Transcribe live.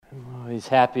He's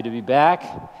happy to be back.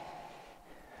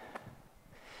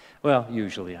 Well,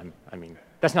 usually,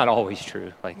 that's not always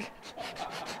true. It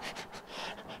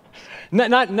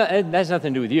has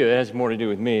nothing to do with you. It has more to do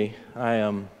with me.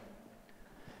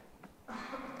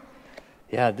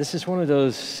 This is one of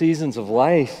those seasons of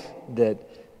life that,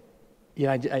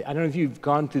 I don't know if you've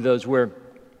gone through those where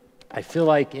I feel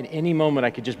like at any moment I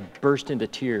could just burst into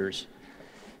tears.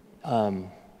 And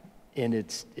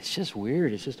it's just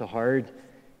weird. It's just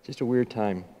a weird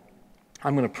time.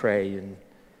 I'm going to pray and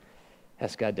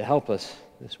ask God to help us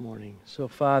this morning. So,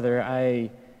 Father, I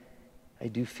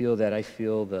do feel that. I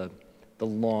feel the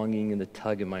longing and the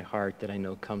tug in my heart that I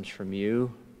know comes from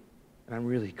you. And I'm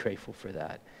really grateful for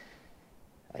that.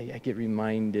 I get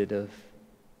reminded of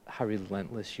how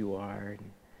relentless you are.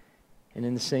 And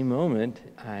in the same moment,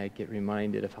 I get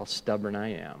reminded of how stubborn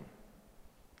I am,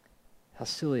 how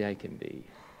silly I can be.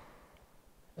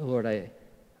 Lord, I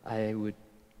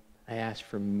ask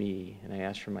for me, and I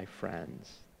ask for my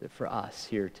friends, that for us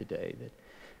here today, that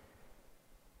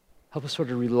help us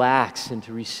sort of relax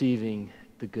into receiving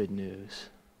the good news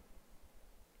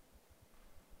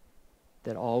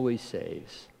that always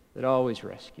saves, that always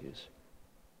rescues,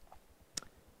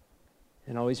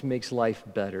 and always makes life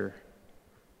better.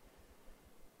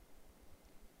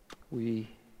 We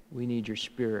need your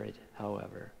Spirit,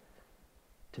 however,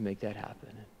 to make that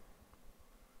happen.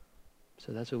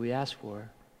 So that's what we ask for.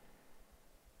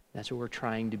 That's what we're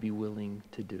trying to be willing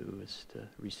to do, is to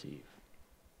receive.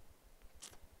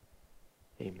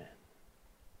 Amen.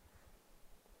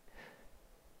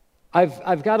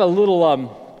 I've got a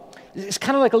little, it's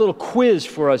kind of like a little quiz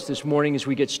for us this morning as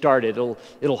we get started.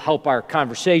 It'll help our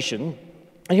conversation.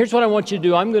 And here's what I want you to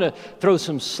do. I'm going to throw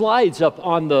some slides up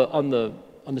on the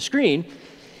screen.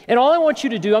 And all I want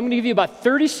you to do, I'm going to give you about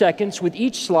 30 seconds with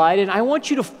each slide, and I want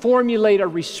you to formulate a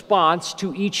response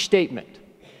to each statement.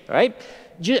 All right?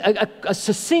 A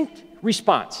succinct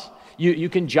response. You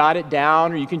can jot it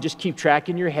down, or you can just keep track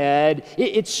in your head.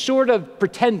 It's sort of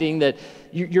pretending that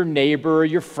your neighbor or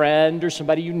your friend or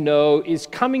somebody you know is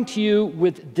coming to you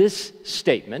with this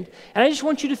statement. And I just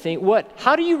want you to think,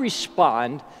 how do you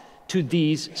respond to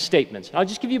these statements? I'll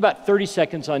just give you about 30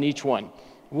 seconds on each one.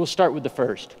 We'll start with the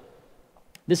first.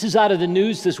 This is out of the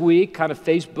news this week, kind of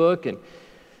Facebook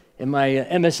and my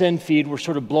MSN feed were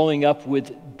sort of blowing up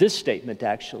with this statement,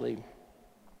 actually.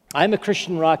 I'm a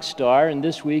Christian rock star, and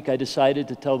this week I decided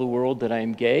to tell the world that I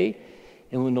am gay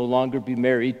and will no longer be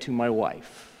married to my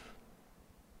wife.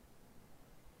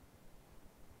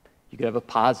 You could have a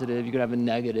positive, you could have a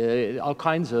negative, all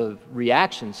kinds of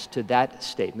reactions to that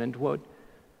statement.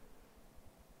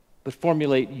 But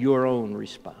formulate your own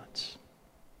response.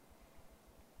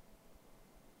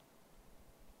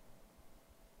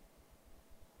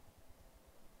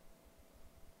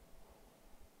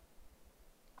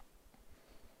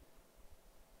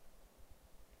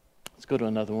 Let's go to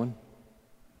another one.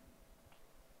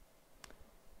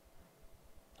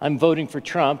 I'm voting for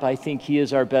Trump. I think he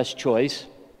is our best choice.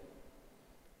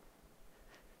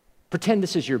 Pretend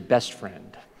this is your best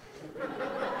friend.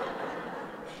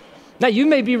 Now, you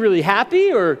may be really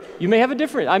happy, or you may have a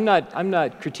different. I'm not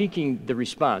critiquing the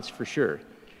response for sure.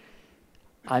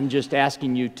 I'm just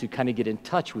asking you to kind of get in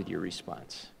touch with your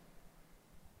response.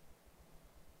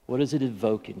 What does it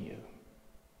evoke in you?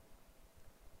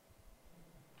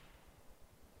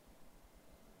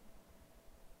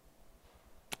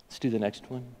 Let's do the next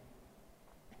one.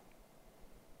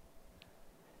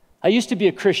 I used to be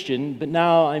a Christian, but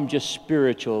now I'm just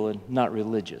spiritual and not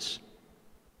religious.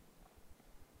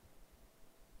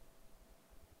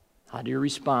 How do you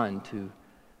respond to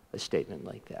a statement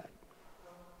like that?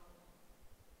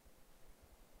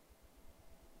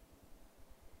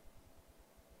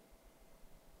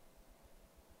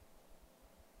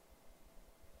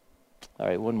 All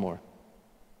right, one more.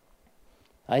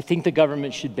 I think the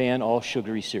government should ban all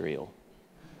sugary cereal.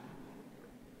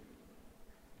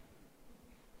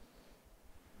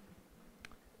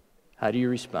 How do you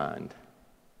respond?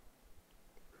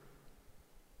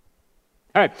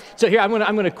 All right, so here I'm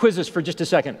going to quiz us for just a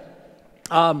second.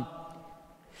 Of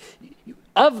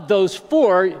those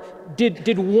four, did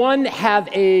you have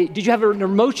an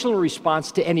emotional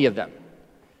response to any of them?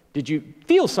 Did you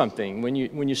feel something when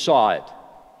you saw it?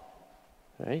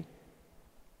 Right?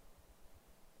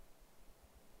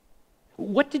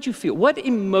 What did you feel? What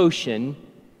emotion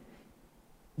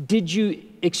did you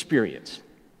experience?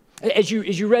 As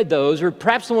you read those, or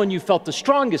perhaps the one you felt the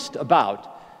strongest about,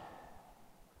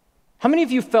 how many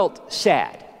of you felt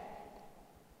sad?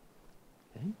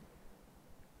 Okay.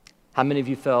 How many of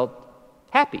you felt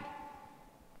happy?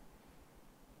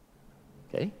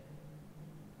 Okay.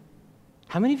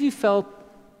 How many of you felt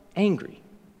angry.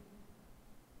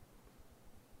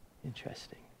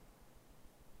 Interesting.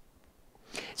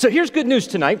 So here's good news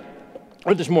tonight,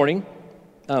 or this morning.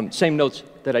 Same notes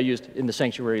that I used in the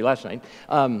sanctuary last night.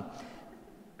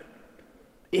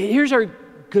 Here's our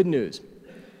good news.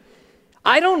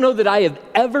 I don't know that I have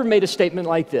ever made a statement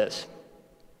like this,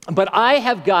 but I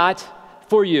have got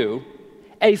for you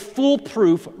a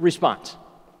foolproof response.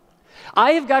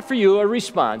 I have got for you a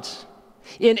response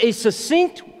in a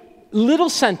succinct little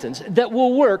sentence that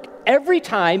will work every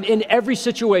time in every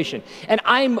situation. And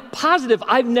I'm positive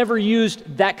I've never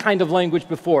used that kind of language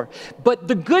before. But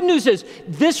the good news is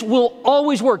this will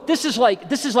always work. This is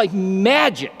like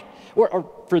magic, or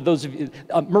for those of you,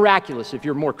 miraculous if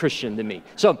you're more Christian than me.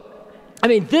 So, I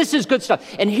mean, this is good stuff.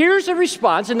 And here's a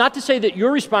response, and not to say that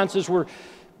your responses were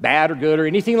bad or good or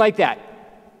anything like that.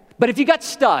 But if you got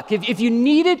stuck, if you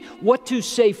needed what to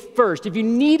say first, if you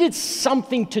needed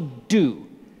something to do,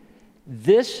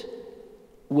 this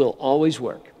will always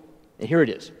work. And here it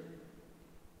is.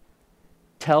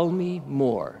 Tell me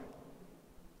more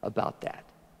about that.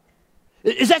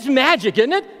 That's magic,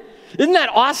 isn't it? Isn't that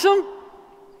awesome?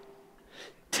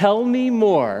 Tell me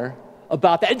more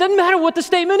about that. It doesn't matter what the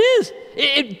statement is.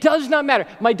 It does not matter.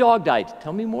 My dog died.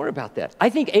 Tell me more about that. I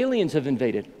think aliens have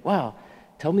invaded. Wow.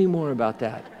 Tell me more about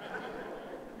that.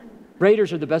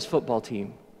 Raiders are the best football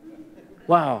team.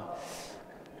 Wow.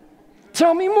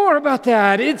 Tell me more about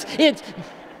that.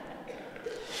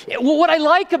 What I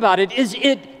like about it is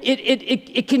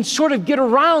it can sort of get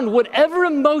around whatever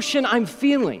emotion I'm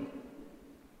feeling,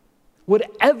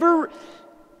 whatever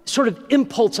sort of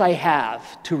impulse I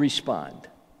have to respond.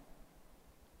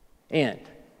 And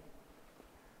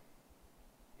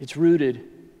it's rooted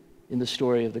in the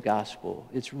story of the gospel.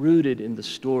 It's rooted in the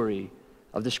story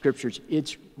of the scriptures.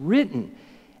 It's written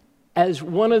as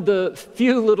one of the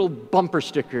few little bumper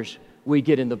stickers we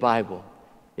get in the Bible.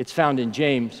 It's found in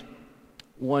James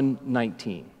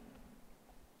 1:19.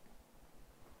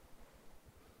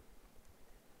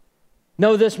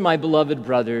 Know this, my beloved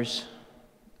brothers,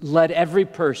 let every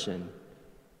person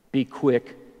be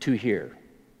quick to hear.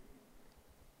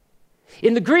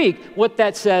 In the Greek, what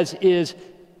that says is,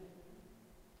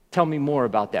 tell me more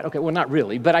about that. Okay, well, not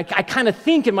really, but I kind of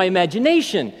think in my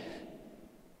imagination,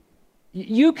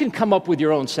 you can come up with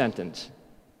your own sentence,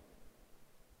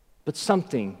 but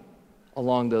something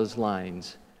along those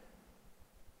lines.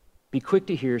 Be quick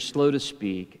to hear, slow to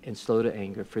speak, and slow to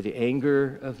anger, for the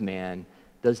anger of man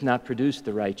does not produce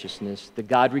the righteousness that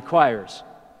God requires.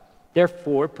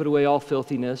 Therefore, put away all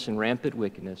filthiness and rampant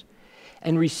wickedness,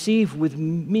 and receive with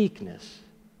meekness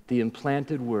the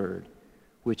implanted word,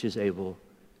 which is able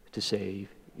to save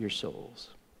your souls.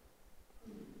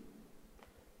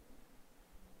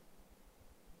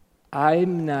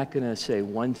 I'm not going to say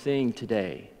one thing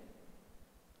today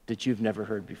that you've never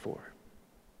heard before.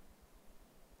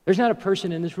 There's not a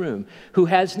person in this room who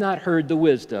has not heard the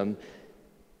wisdom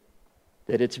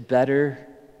that it's better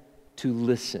to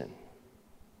listen.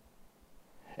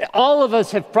 All of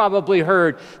us have probably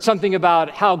heard something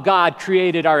about how God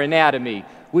created our anatomy.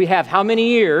 We have how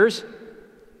many ears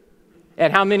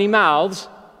and how many mouths,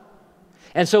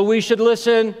 and so we should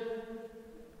listen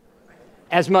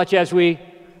as much as we've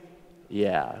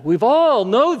all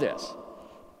know this.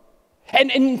 And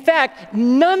in fact,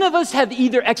 none of us have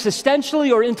either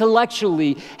existentially or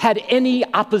intellectually had any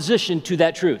opposition to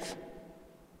that truth.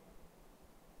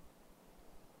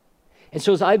 And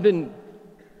so as I've been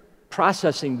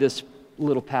processing this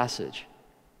little passage,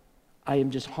 I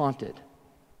am just haunted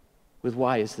with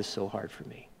why is this so hard for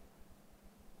me?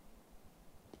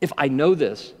 If I know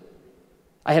this,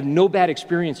 I have no bad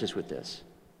experiences with this,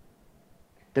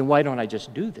 then why don't I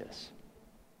just do this?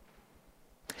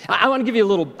 I want to give you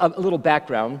a little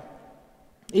background.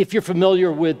 If you're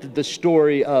familiar with the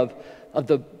story of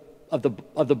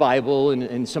the Bible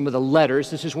and some of the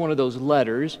letters, this is one of those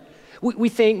letters. We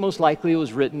think most likely it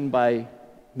was written by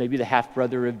maybe the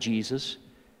half-brother of Jesus.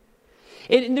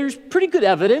 And there's pretty good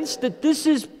evidence that this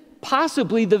is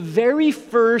possibly the very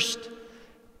first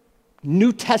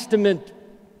New Testament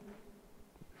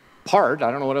part,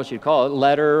 I don't know what else you'd call it,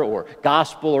 letter or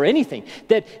gospel or anything,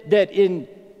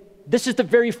 this is the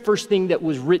very first thing that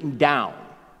was written down.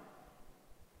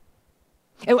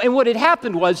 And what had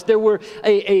happened was there were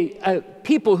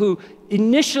people who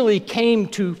initially came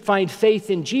to find faith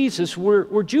in Jesus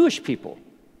were Jewish people.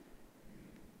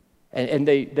 And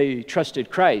they trusted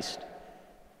Christ.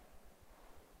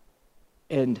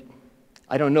 And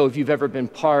I don't know if you've ever been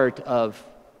part of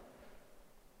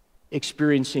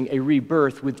experiencing a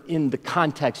rebirth within the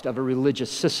context of a religious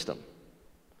system.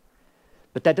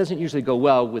 But that doesn't usually go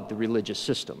well with the religious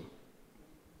system.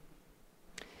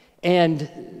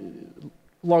 And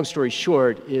long story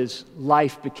short, is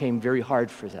life became very hard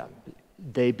for them.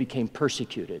 They became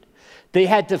persecuted. They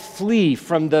had to flee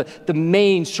from the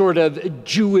main sort of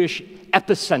Jewish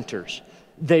epicenters.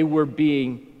 They were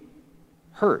being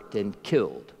hurt and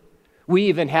killed. We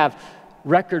even have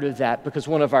record of that because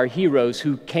one of our heroes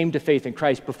who came to faith in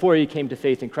Christ, before he came to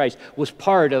faith in Christ, was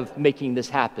part of making this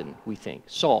happen, we think,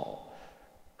 Saul,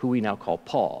 who we now call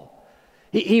Paul.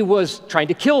 He was trying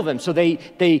to kill them, so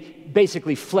they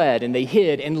basically fled and they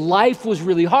hid, and life was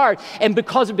really hard. And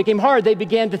because it became hard, they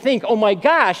began to think, oh my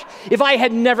gosh, if I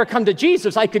had never come to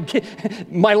Jesus,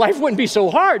 my life wouldn't be so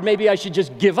hard. Maybe I should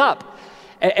just give up.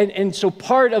 And so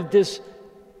part of this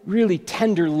really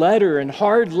tender letter and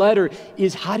hard letter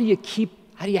is how do you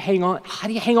hang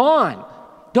on?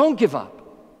 Don't give up.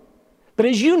 But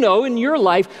as you know, in your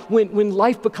life, when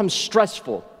life becomes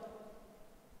stressful,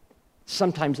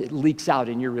 sometimes it leaks out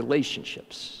in your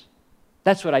relationships.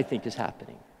 That's what I think is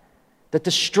happening. That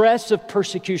the stress of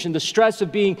persecution, the stress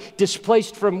of being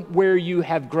displaced from where you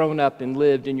have grown up and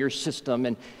lived in your system,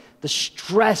 and the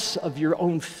stress of your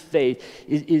own faith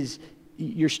is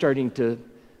you're starting to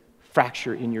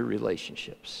fracture in your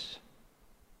relationships.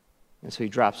 And so he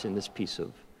drops in this piece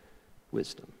of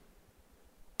wisdom.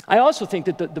 I also think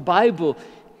that the Bible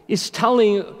is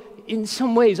telling, in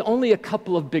some ways, only a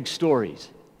couple of big stories.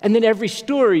 And then every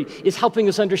story is helping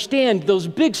us understand those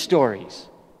big stories.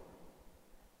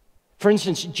 For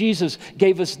instance, Jesus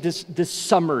gave us this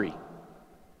summary.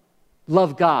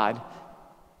 Love God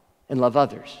and love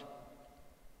others.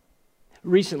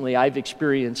 Recently, I've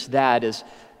experienced that as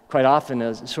quite often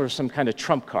as sort of some kind of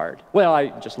trump card. Well,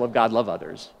 I just love God, love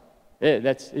others.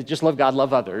 Just love God,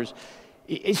 love others.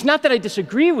 It's not that I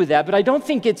disagree with that, but I don't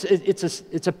think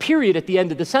it's a period at the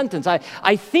end of the sentence.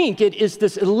 I think it is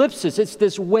this ellipsis. It's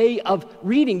this way of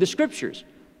reading the Scriptures.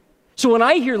 So when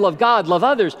I hear love God, love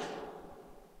others,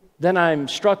 then I'm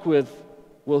struck with,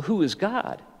 well, who is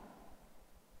God?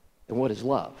 And what is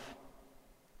love?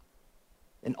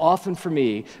 And often for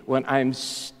me, when I'm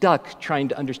stuck trying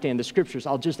to understand the Scriptures,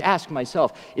 I'll just ask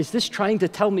myself, is this trying to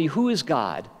tell me who is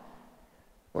God?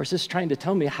 Or is this trying to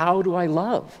tell me how do I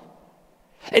love?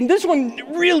 And this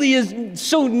one really is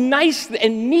so nice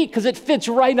and neat because it fits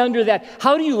right under that.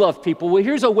 How do you love people? Well,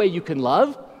 here's a way you can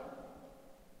love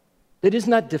that is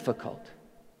not difficult.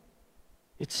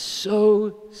 It's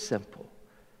so simple.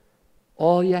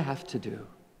 All you have to do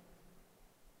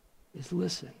is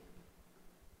listen.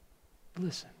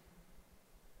 Listen.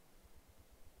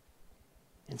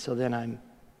 And so then I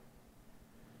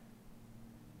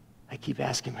keep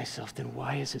asking myself, then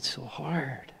why is it so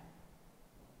hard?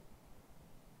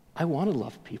 I want to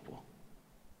love people.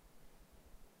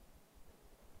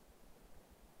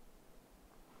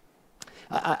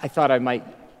 I thought I might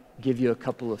give you a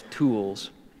couple of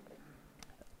tools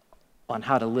on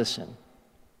how to listen.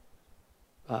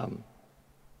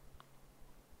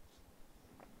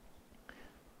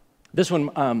 This one,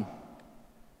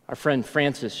 our friend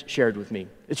Frances shared with me.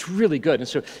 It's really good. And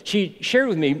so she shared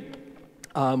with me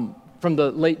from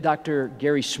the late Dr.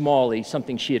 Gary Smalley,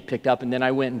 something she had picked up, and then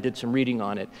I went and did some reading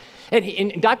on it.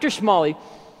 And Dr. Smalley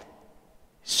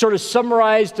sort of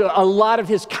summarized a lot of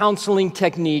his counseling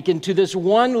technique into this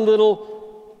one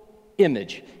little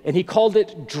image, and he called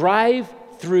it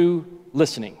drive-through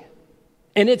listening.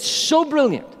 And it's so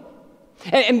brilliant.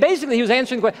 And basically he was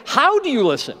answering the question, how do you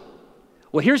listen?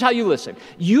 Well, here's how you listen.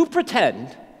 You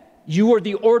pretend you are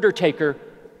the order taker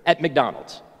at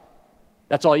McDonald's.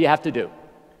 That's all you have to do.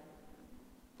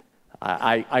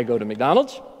 I go to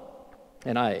McDonald's,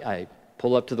 and I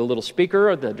pull up to the little speaker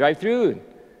of the drive-thru, and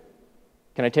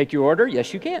can I take your order?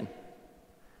 Yes, you can.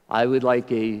 I would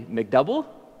like a McDouble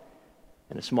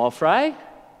and a small fry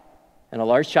and a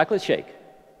large chocolate shake.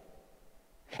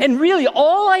 And really,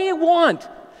 all I want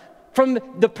from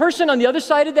the person on the other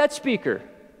side of that speaker,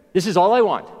 this is all I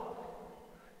want.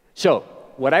 So,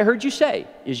 what I heard you say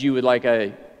is you would like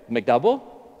a McDouble,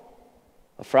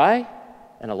 a fry,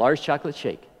 and a large chocolate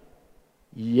shake.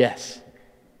 Yes,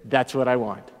 that's what I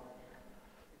want.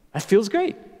 That feels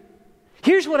great.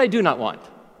 Here's what I do not want.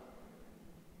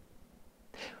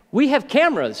 We have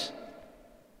cameras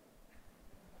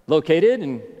located,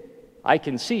 and I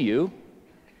can see you.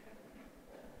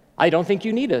 I don't think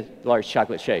you need a large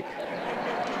chocolate shake.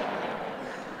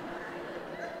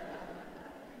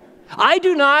 I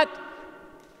do not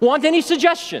want any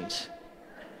suggestions.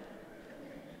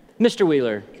 Mr.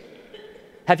 Wheeler,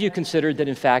 have you considered that,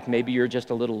 in fact, maybe you're just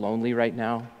a little lonely right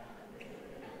now?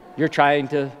 You're trying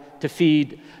to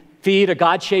feed a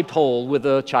God-shaped hole with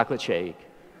a chocolate shake.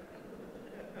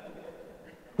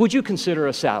 Would you consider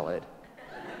a salad?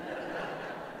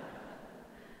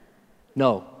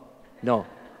 No.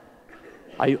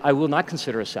 I will not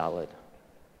consider a salad.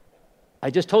 I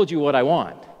just told you what I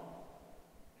want.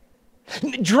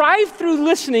 Drive-through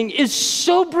listening is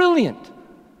so brilliant.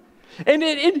 And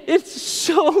it's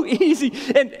so easy.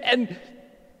 And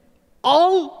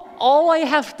all I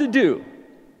have to do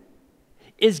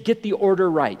is get the order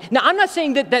right. Now, I'm not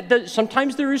saying that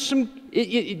sometimes there is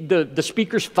the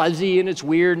speaker's fuzzy and it's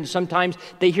weird, and sometimes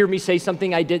they hear me say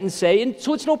something I didn't say, and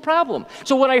so it's no problem.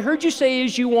 So what I heard you say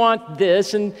is you want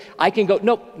this, and I can go,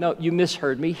 no, you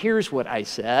misheard me. Here's what I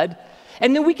said.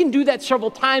 And then we can do that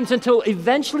several times until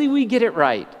eventually we get it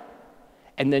right.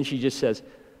 And then she just says,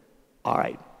 all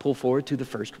right, pull forward to the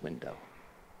first window.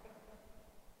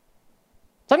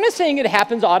 So I'm not saying it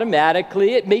happens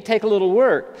automatically. It may take a little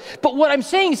work. But what I'm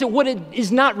saying is that what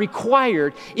is not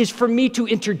required is for me to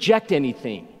interject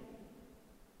anything.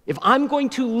 If I'm going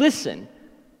to listen,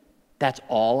 that's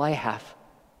all I have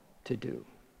to do.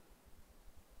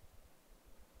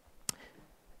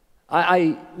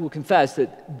 I will confess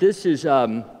that this is,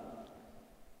 in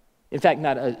fact,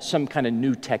 not some kind of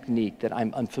new technique that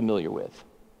I'm unfamiliar with.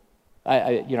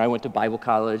 I went to Bible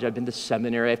college. I've been to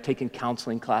seminary. I've taken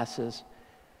counseling classes.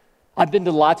 I've been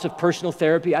to lots of personal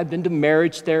therapy. I've been to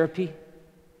marriage therapy.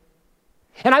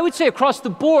 And I would say across the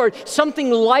board,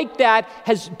 something like that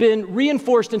has been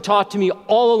reinforced and taught to me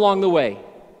all along the way.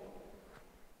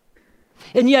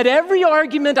 And yet every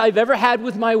argument I've ever had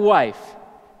with my wife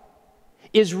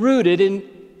is rooted in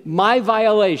my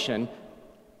violation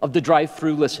of the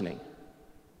drive-through listening.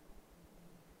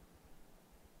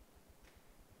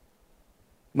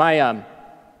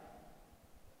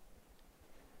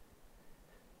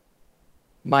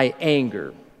 My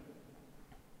anger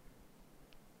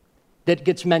that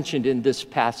gets mentioned in this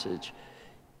passage,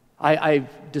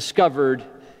 I've discovered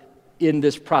in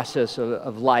this process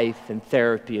of life and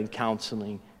therapy and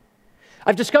counseling.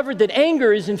 I've discovered that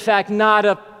anger is in fact not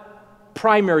a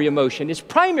primary emotion. It's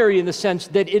primary in the sense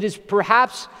that it is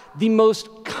perhaps the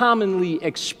most commonly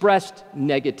expressed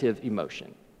negative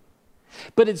emotion.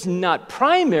 But it's not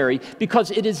primary because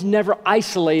it is never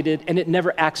isolated and it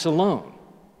never acts alone.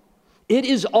 It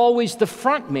is always the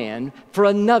front man for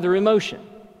another emotion.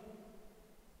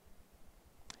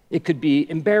 It could be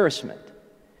embarrassment.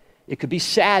 It could be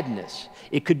sadness.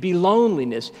 It could be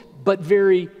loneliness. But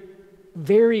very,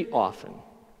 very often,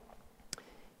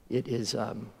 it is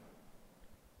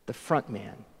the front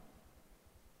man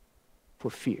for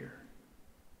fear.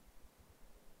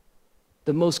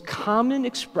 The most common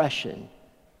expression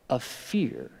of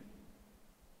fear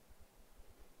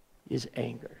is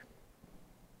anger.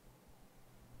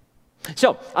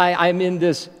 So I'm in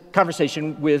this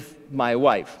conversation with my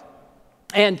wife,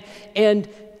 and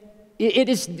it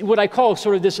is what I call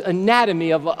sort of this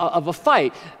anatomy of a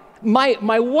fight.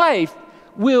 My wife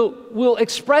will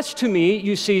express to me,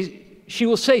 you see, she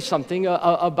will say something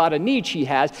about a need she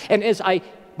has, and as I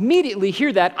immediately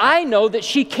hear that, I know that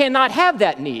she cannot have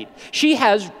that need. She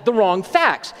has the wrong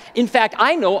facts. In fact,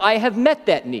 I know I have met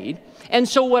that need, and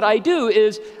so what I do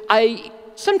is I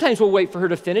sometimes will wait for her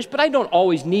to finish, but I don't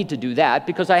always need to do that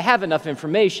because I have enough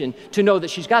information to know that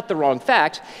she's got the wrong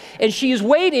facts, and she is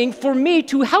waiting for me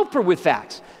to help her with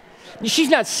facts. She's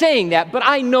not saying that, but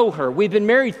I know her. We've been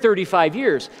married 35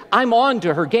 years. I'm on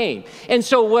to her game. And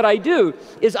so what I do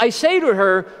is I say to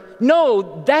her,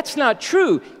 no, that's not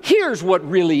true. Here's what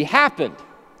really happened.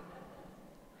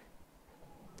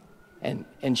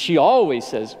 And she always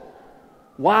says,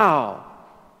 wow,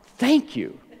 thank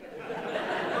you.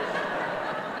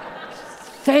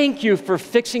 Thank you for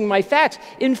fixing my facts.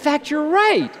 In fact, you're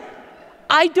right.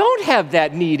 I don't have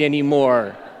that need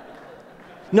anymore.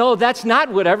 No, that's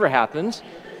not whatever happens.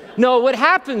 No, what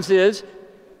happens is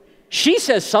she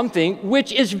says something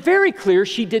which is very clear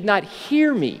she did not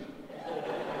hear me.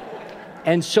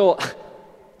 And so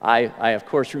I of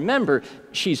course remember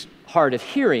she's hard of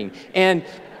hearing and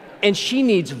she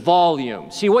needs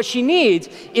volume. See, what she needs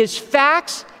is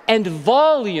facts and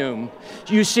volume,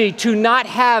 you see, to not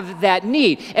have that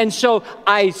need. And so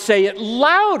I say it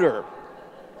louder.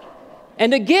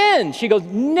 And again, she goes,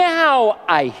 now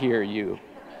I hear you.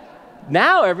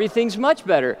 Now everything's much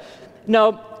better.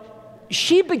 No,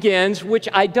 she begins, which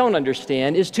I don't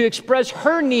understand, is to express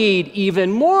her need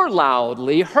even more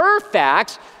loudly, her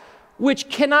facts, which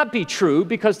cannot be true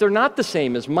because they're not the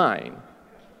same as mine.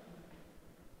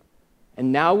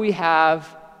 And now we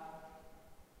have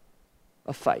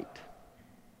a fight.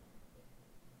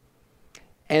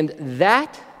 And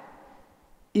that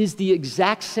is the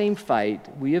exact same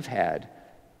fight we have had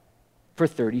for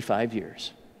 35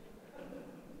 years.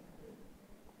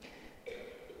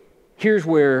 Here's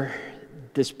where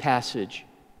this passage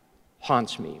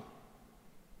haunts me.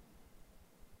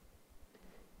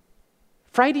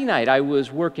 Friday night, I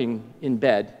was working in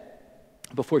bed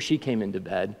before she came into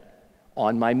bed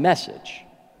on my message.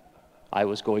 I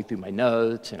was going through my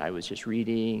notes, and I was just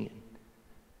reading.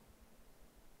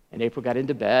 And April got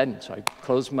into bed, and so I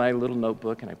closed my little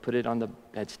notebook, and I put it on the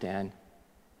bedstand.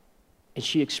 And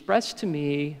she expressed to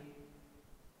me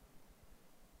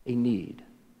a need.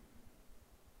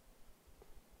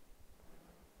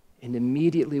 And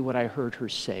immediately what I heard her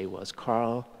say was,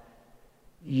 Carl,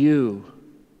 you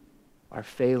are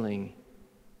failing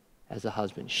as a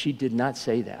husband. She did not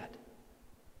say that.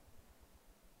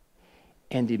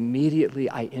 And immediately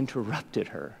I interrupted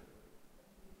her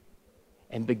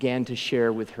and began to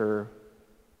share with her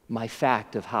my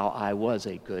fact of how I was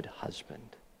a good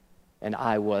husband. And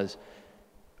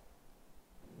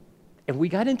we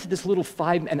got into this little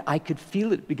fight, and I could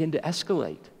feel it begin to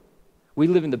escalate. We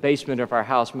live in the basement of our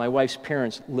house. My wife's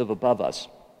parents live above us.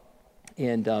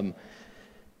 And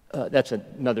that's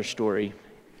another story.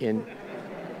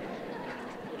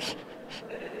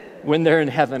 When they're in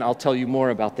heaven, I'll tell you more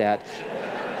about that.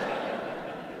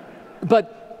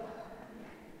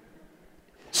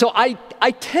 So I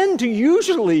tend to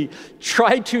usually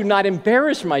try to not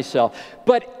embarrass myself.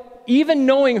 But even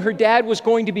knowing her dad was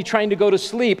going to be trying to go to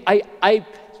sleep, I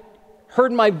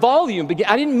heard my volume begin.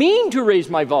 I didn't mean to raise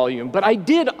my volume, but I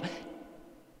did.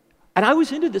 And I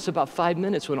was into this about 5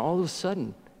 minutes when all of a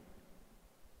sudden,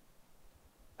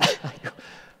 I go,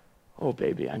 oh,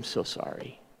 baby, I'm so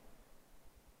sorry.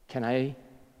 Can I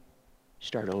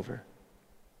start over?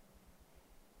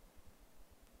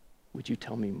 Would you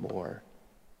tell me more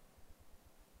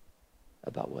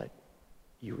about what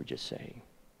you were just saying?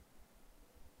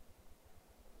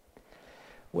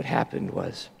 What happened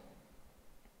was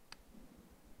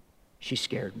she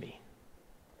scared me.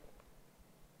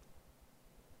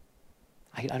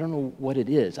 I don't know what it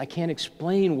is. I can't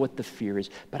explain what the fear is,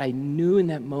 but I knew in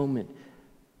that moment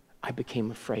I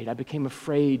became afraid. I became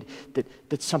afraid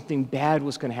that something bad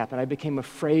was going to happen. I became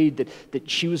afraid that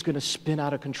she was going to spin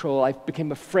out of control. I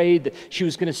became afraid that she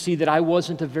was going to see that I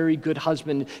wasn't a very good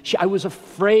husband. I was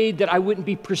afraid that I wouldn't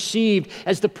be perceived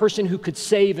as the person who could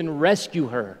save and rescue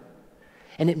her.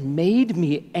 And it made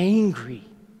me angry,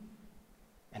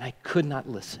 and I could not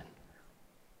listen.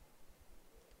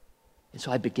 And so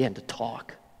I began to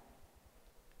talk.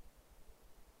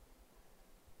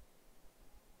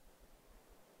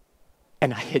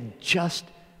 And I had just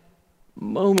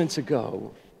moments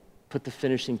ago put the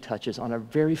finishing touches on a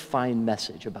very fine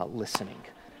message about listening.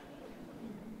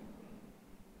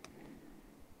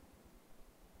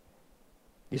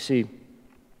 You see,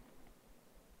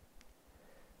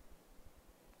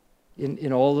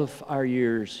 in all of our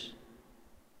years,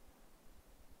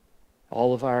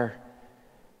 all of our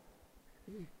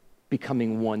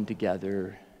becoming one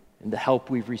together and the help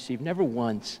we've received, never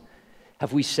once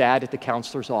have we sat at the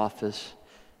counselor's office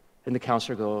and the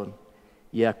counselor going,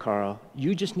 yeah, Carl,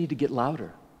 you just need to get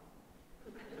louder.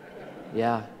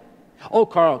 Yeah. Oh,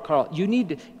 Carl, you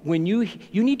need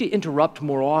to interrupt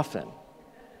more often.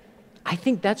 I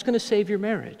think that's going to save your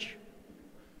marriage.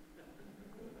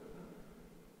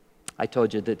 I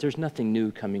told you that there's nothing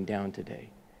new coming down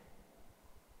today.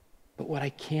 But what I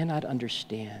cannot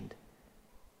understand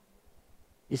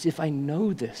is if I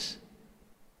know this,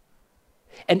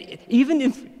 and even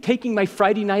if taking my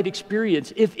Friday night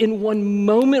experience, if in one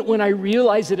moment when I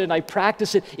realize it and I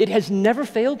practice it, it has never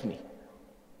failed me.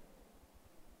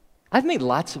 I've made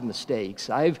lots of mistakes.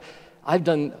 I've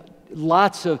done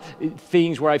lots of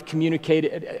things where I've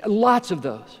communicated, lots of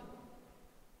those.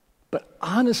 But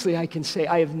honestly, I can say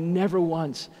I have never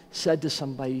once said to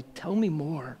somebody, tell me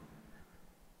more.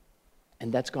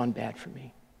 And that's gone bad for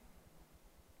me.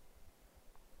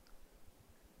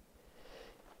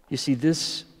 You see,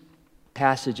 this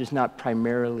passage is not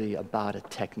primarily about a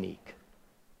technique.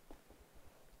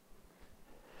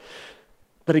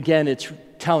 But again, it's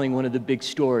telling one of the big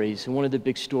stories. And one of the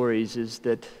big stories is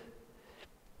that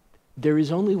there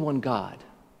is only one God.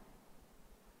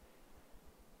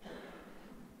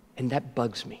 And that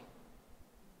bugs me.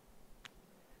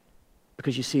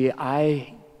 Because you see,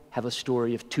 I have a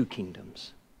story of two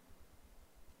kingdoms.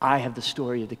 I have the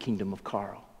story of the kingdom of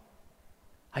Carl.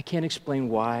 I can't explain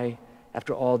why,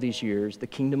 after all these years, the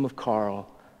kingdom of Carl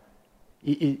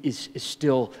is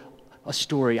still a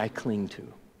story I cling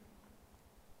to.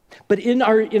 But in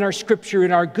our scripture,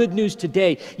 in our good news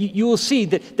today, you will see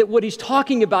that what he's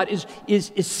talking about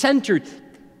is centered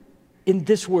in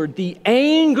this word. The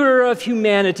anger of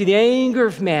humanity, the anger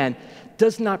of man,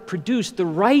 does not produce the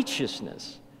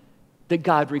righteousness that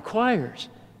God requires.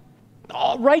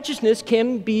 All righteousness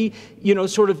can be,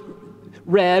 sort of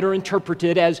read or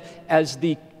interpreted as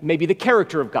the maybe the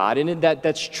character of God, and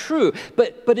that's true.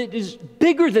 But it is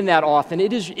bigger than that often.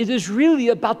 It is really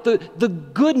about the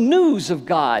good news of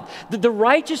God. The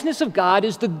righteousness of God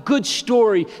is the good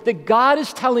story that God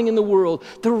is telling in the world.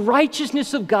 The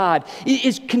righteousness of God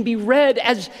can be read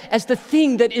as the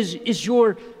thing that is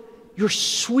your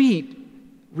sweet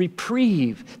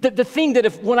reprieve. The thing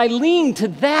that when I lean to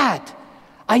that,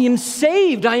 I am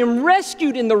saved, I am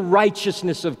rescued in the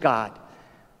righteousness of God.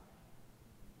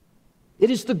 It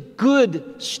is the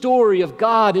good story of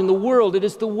God in the world. It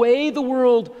is the way the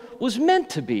world was meant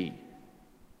to be.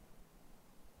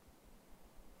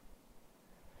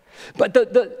 But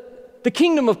the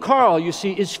kingdom of Carl, you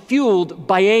see, is fueled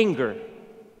by anger,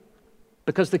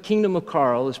 because the kingdom of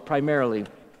Carl is primarily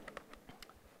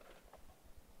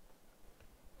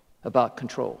about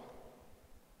control.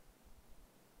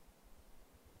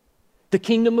 The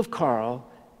kingdom of Carl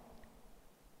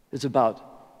is about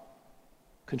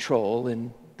control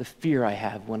and the fear I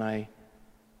have when I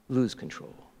lose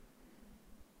control.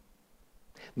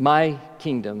 My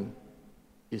kingdom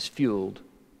is fueled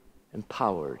and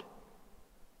powered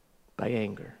by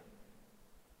anger.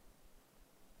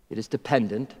 It is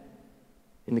dependent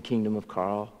in the kingdom of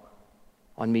Carl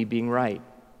on me being right.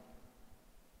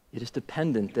 It is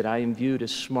dependent that I am viewed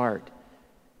as smart,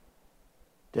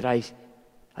 that I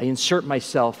insert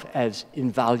myself as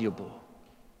invaluable.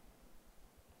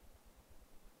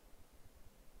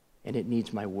 And it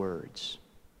needs my words.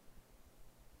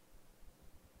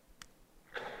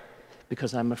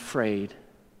 Because I'm afraid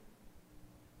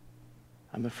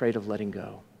of letting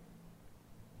go.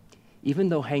 Even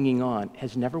though hanging on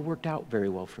has never worked out very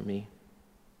well for me.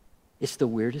 It's the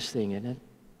weirdest thing, isn't it?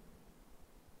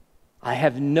 I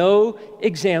have no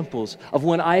examples of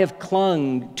when I have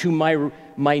clung to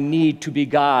my need to be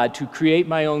God, to create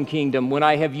my own kingdom, when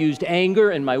I have used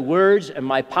anger and my words and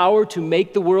my power to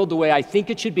make the world the way I think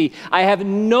it should be. I have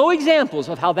no examples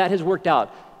of how that has worked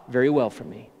out very well for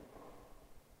me.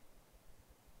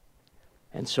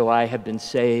 And so I have been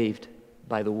saved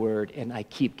by the word, and I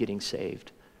keep getting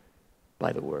saved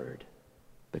by the word,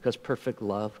 because perfect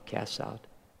love casts out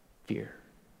fear.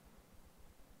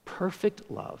 Perfect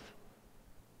love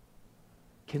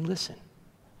can listen.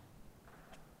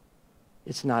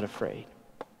 It's not afraid.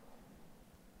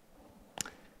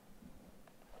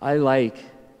 I like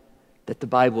that the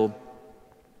Bible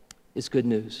is good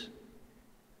news.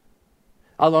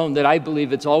 Alone, that I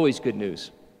believe it's always good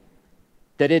news.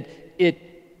 That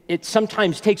it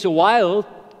sometimes takes a while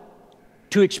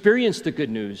to experience the good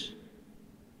news,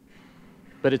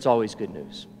 but it's always good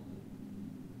news.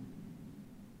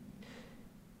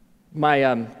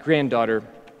 My granddaughter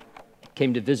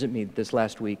came to visit me this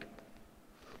last week,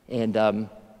 and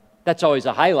that's always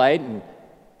a highlight, and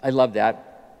I love that.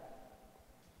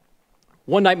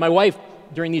 One night, my wife,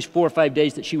 during these 4 or 5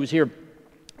 days that she was here,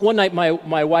 one night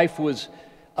my wife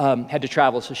had to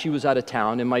travel, so she was out of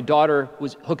town, and my daughter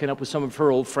was hooking up with some of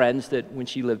her old friends that when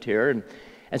she lived here,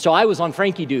 and so I was on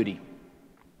Frankie duty,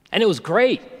 and it was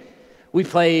great. We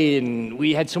played, and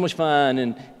we had so much fun,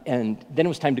 and then it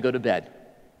was time to go to bed.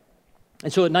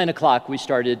 And so at 9 o'clock,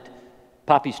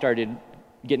 Poppy started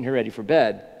getting her ready for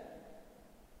bed.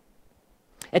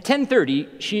 At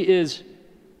 10:30, she is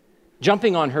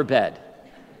jumping on her bed.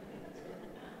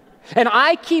 And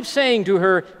I keep saying to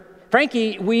her,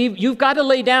 Frankie, you've got to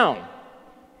lay down.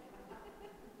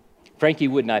 Frankie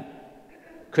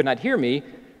could not hear me.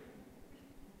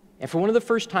 And for one of the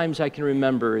first times I can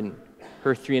remember in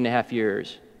her 3.5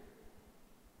 years,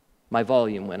 my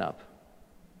volume went up.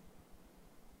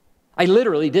 I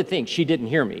literally did think she didn't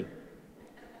hear me.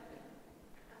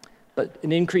 But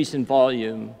an increase in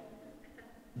volume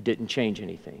didn't change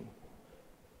anything.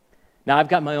 Now, I've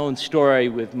got my own story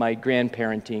with my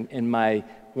grandparenting and my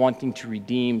wanting to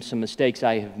redeem some mistakes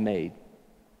I have made.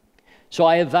 So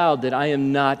I have vowed that I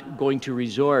am not going to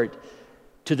resort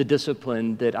to the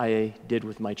discipline that I did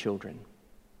with my children.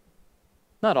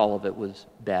 Not all of it was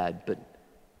bad, but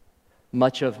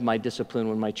much of my discipline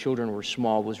when my children were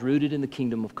small was rooted in the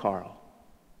kingdom of Carl.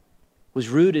 Was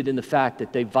rooted in the fact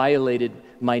that they violated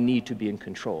my need to be in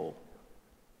control.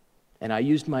 And I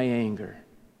used my anger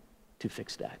to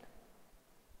fix that.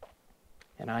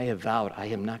 And I have vowed I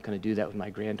am not going to do that with my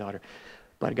granddaughter.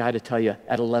 But I got to tell you,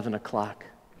 at 11 o'clock,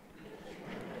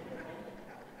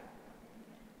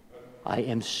 I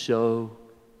am so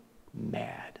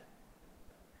mad.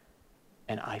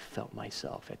 And I felt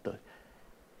myself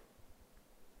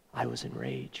I was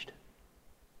enraged.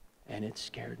 And it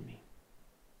scared me.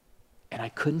 And I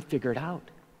couldn't figure it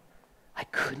out. I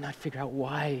could not figure out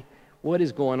why. What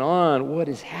is going on? What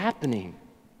is happening?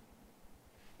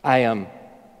 I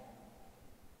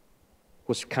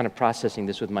was kind of processing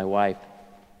this with my wife.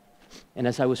 And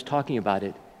as I was talking about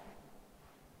it,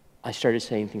 I started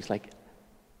saying things like,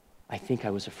 I think I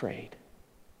was afraid.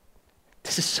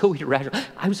 This is so irrational.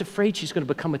 I was afraid she's going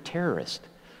to become a terrorist.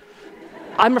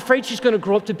 I'm afraid she's going to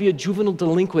grow up to be a juvenile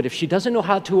delinquent if she doesn't know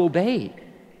how to obey.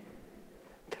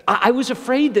 I was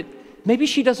afraid that maybe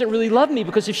she doesn't really love me,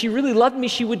 because if she really loved me,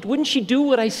 wouldn't she do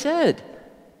what I said?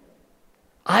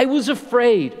 I was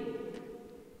afraid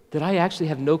that I actually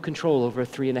have no control over a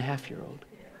 3.5-year-old.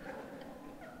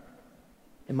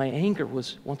 And my anger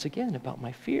was, once again, about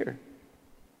my fear.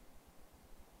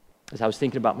 As I was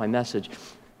thinking about my message,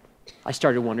 I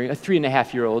started wondering, a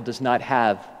 3.5-year-old does not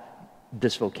have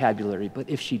this vocabulary, but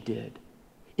if she did,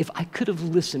 if I could have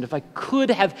listened, if I could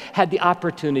have had the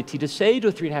opportunity to say to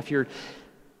a 3.5-year-old,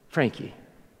 Frankie,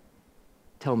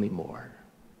 tell me more,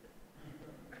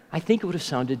 I think it would have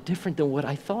sounded different than what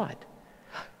I thought.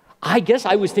 I guess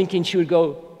I was thinking she would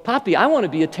go, Poppy, I want to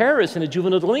be a terrorist and a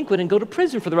juvenile delinquent and go to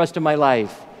prison for the rest of my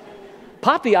life.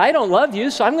 Poppy, I don't love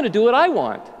you, so I'm going to do what I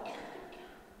want.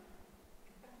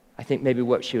 I think maybe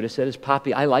what she would have said is,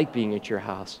 Poppy, I like being at your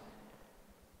house.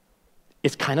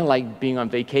 It's kind of like being on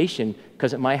vacation,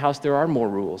 because at my house there are more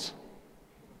rules.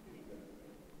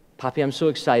 Poppy, I'm so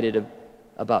excited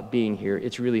about being here.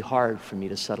 It's really hard for me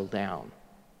to settle down.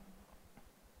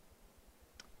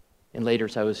 And later,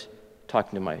 as I was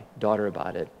talking to my daughter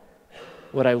about it,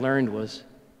 what I learned was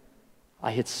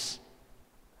I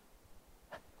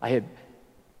had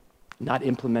not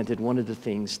implemented one of the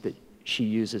things that she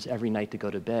uses every night to go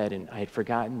to bed, and I had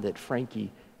forgotten that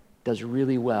Frankie does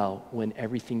really well when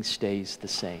everything stays the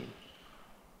same.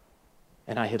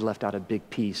 And I had left out a big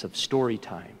piece of story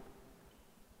time.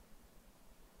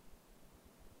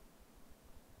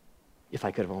 If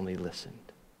I could have only listened.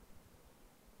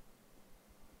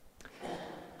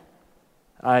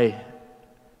 I'm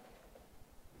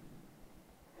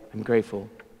grateful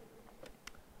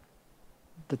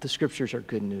that the scriptures are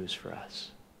good news for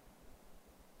us.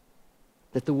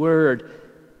 That the Word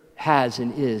has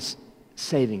and is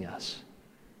saving us.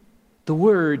 The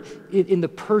Word in the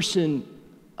person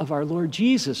of our Lord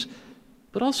Jesus,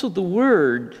 but also the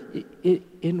Word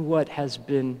in what has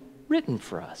been written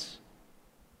for us.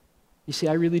 You see,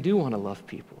 I really do want to love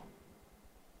people.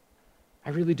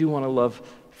 I really do want to love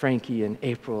Frankie and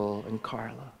April and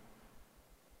Carla.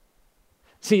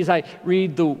 See, as I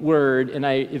read the Word and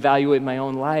I evaluate my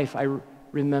own life, I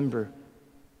remember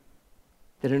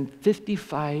that in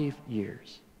 55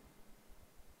 years,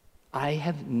 I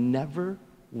have never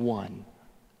won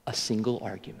a single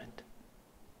argument.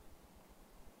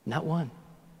 Not one.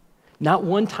 Not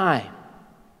one time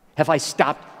have I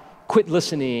stopped, quit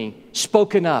listening,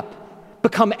 spoken up,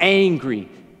 become angry,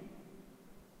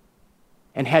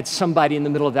 and had somebody in the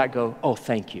middle of that go, oh,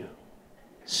 thank you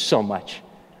so much.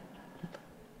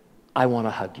 I want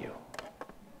to hug you.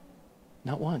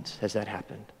 Not once has that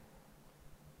happened.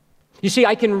 You see,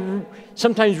 I can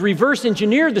sometimes reverse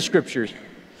engineer the scriptures.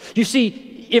 You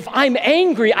see, if I'm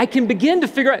angry, I can begin to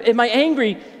figure out, am I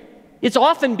angry? It's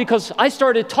often because I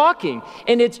started talking,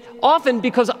 and it's often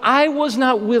because I was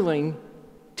not willing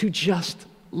to just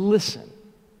listen.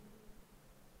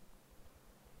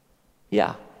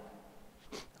 Yeah,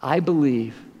 I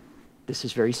believe this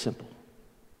is very simple,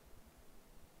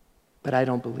 but I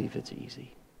don't believe it's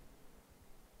easy.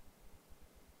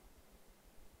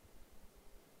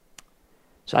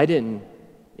 So I didn't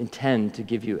intend to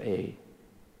give you a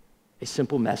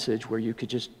simple message where you could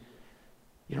just,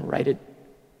 write it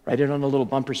on a little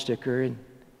bumper sticker and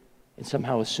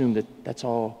somehow assume that that's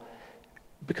all,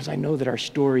 because I know that our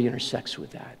story intersects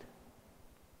with that.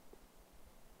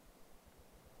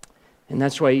 And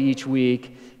that's why each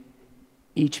week,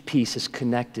 each piece is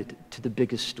connected to the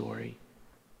biggest story.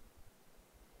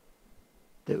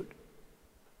 That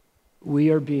we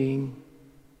are being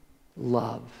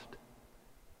loved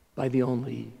by the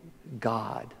only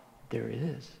God there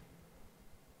is.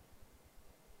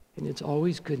 And it's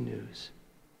always good news.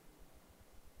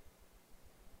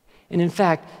 And in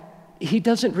fact, He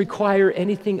doesn't require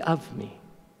anything of me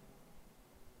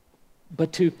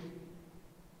but to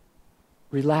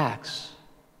relax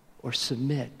or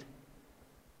submit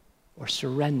or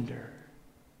surrender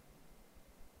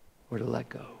or to let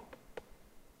go.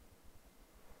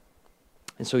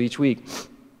 And so each week,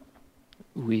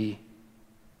 we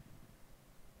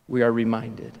are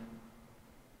reminded.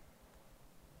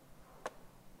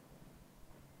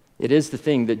 It is the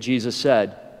thing that Jesus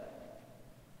said.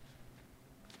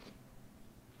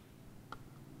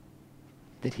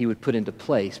 That He would put into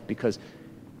place, because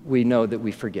we know that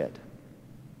we forget.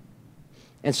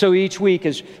 And so each week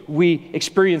as we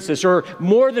experience this, or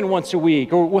more than once a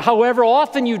week, or however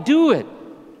often you do it,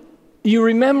 You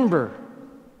remember,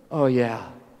 oh yeah,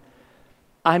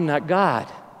 I'm not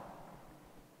God.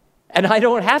 And I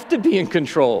don't have to be in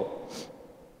control.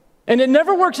 And it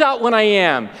never works out when I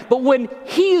am. But when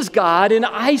He is God and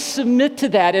I submit to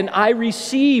that and I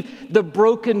receive the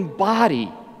broken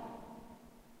body,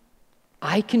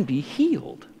 I can be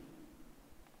healed.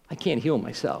 I can't heal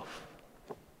myself.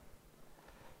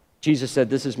 Jesus said,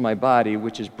 "This is my body,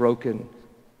 which is broken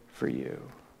for you."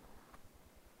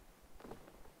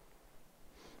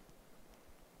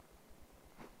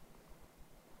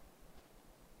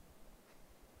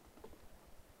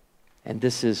 And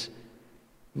this is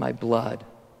my blood,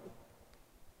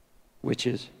 which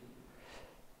is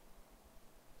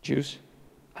juice.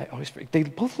 I always forget. They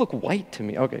both look white to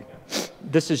me. Okay.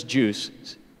 This is juice.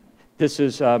 This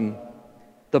is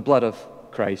the blood of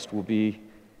Christ will be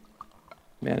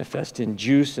manifest in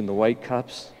juice in the white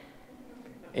cups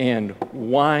and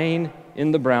wine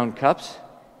in the brown cups.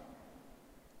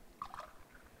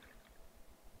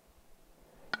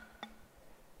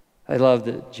 I love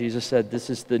that Jesus said, "This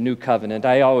is the new covenant."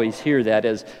 I always hear that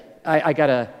as, I got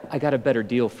a better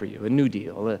deal for you, a new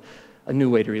deal, a new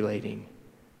way to relating.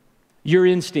 Your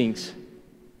instincts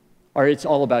it's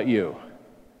all about you.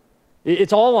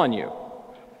 It's all on you.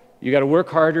 You got to work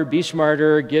harder, be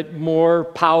smarter, get more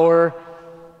power.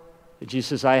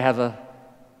 Jesus says, I have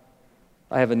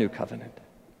a new covenant.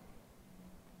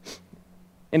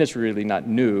 And it's really not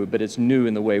new, but it's new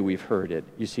in the way we've heard it.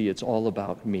 You see, it's all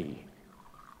about me.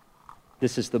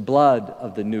 This is the blood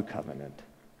of the new covenant,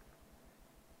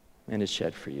 and it's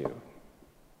shed for you.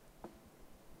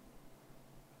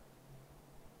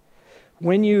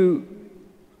 When you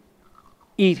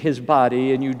eat His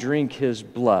body and you drink His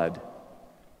blood,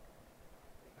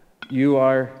 you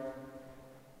are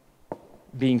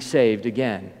being saved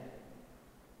again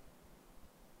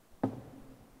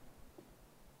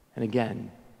and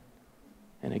again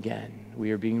and again. We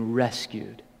are being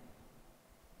rescued.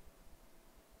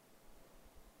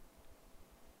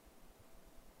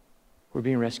 We're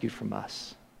being rescued from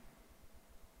us.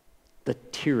 The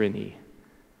tyranny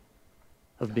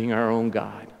of being our own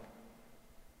God.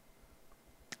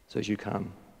 So as you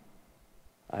come,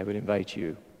 I would invite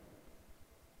you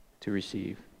to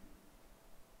receive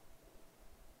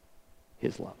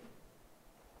His love.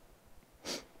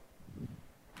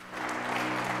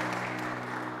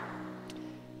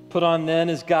 Put on then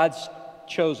as God's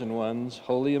chosen ones,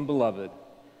 holy and beloved,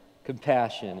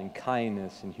 compassion and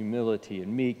kindness and humility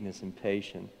and meekness and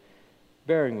patience,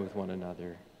 bearing with one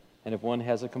another. And if one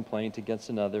has a complaint against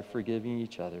another, forgiving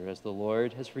each other as the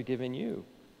Lord has forgiven you.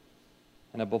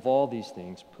 And above all these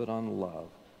things, put on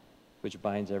love, which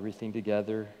binds everything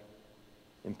together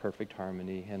in perfect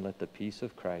harmony, and let the peace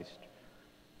of Christ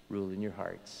rule in your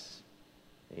hearts.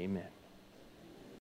 Amen.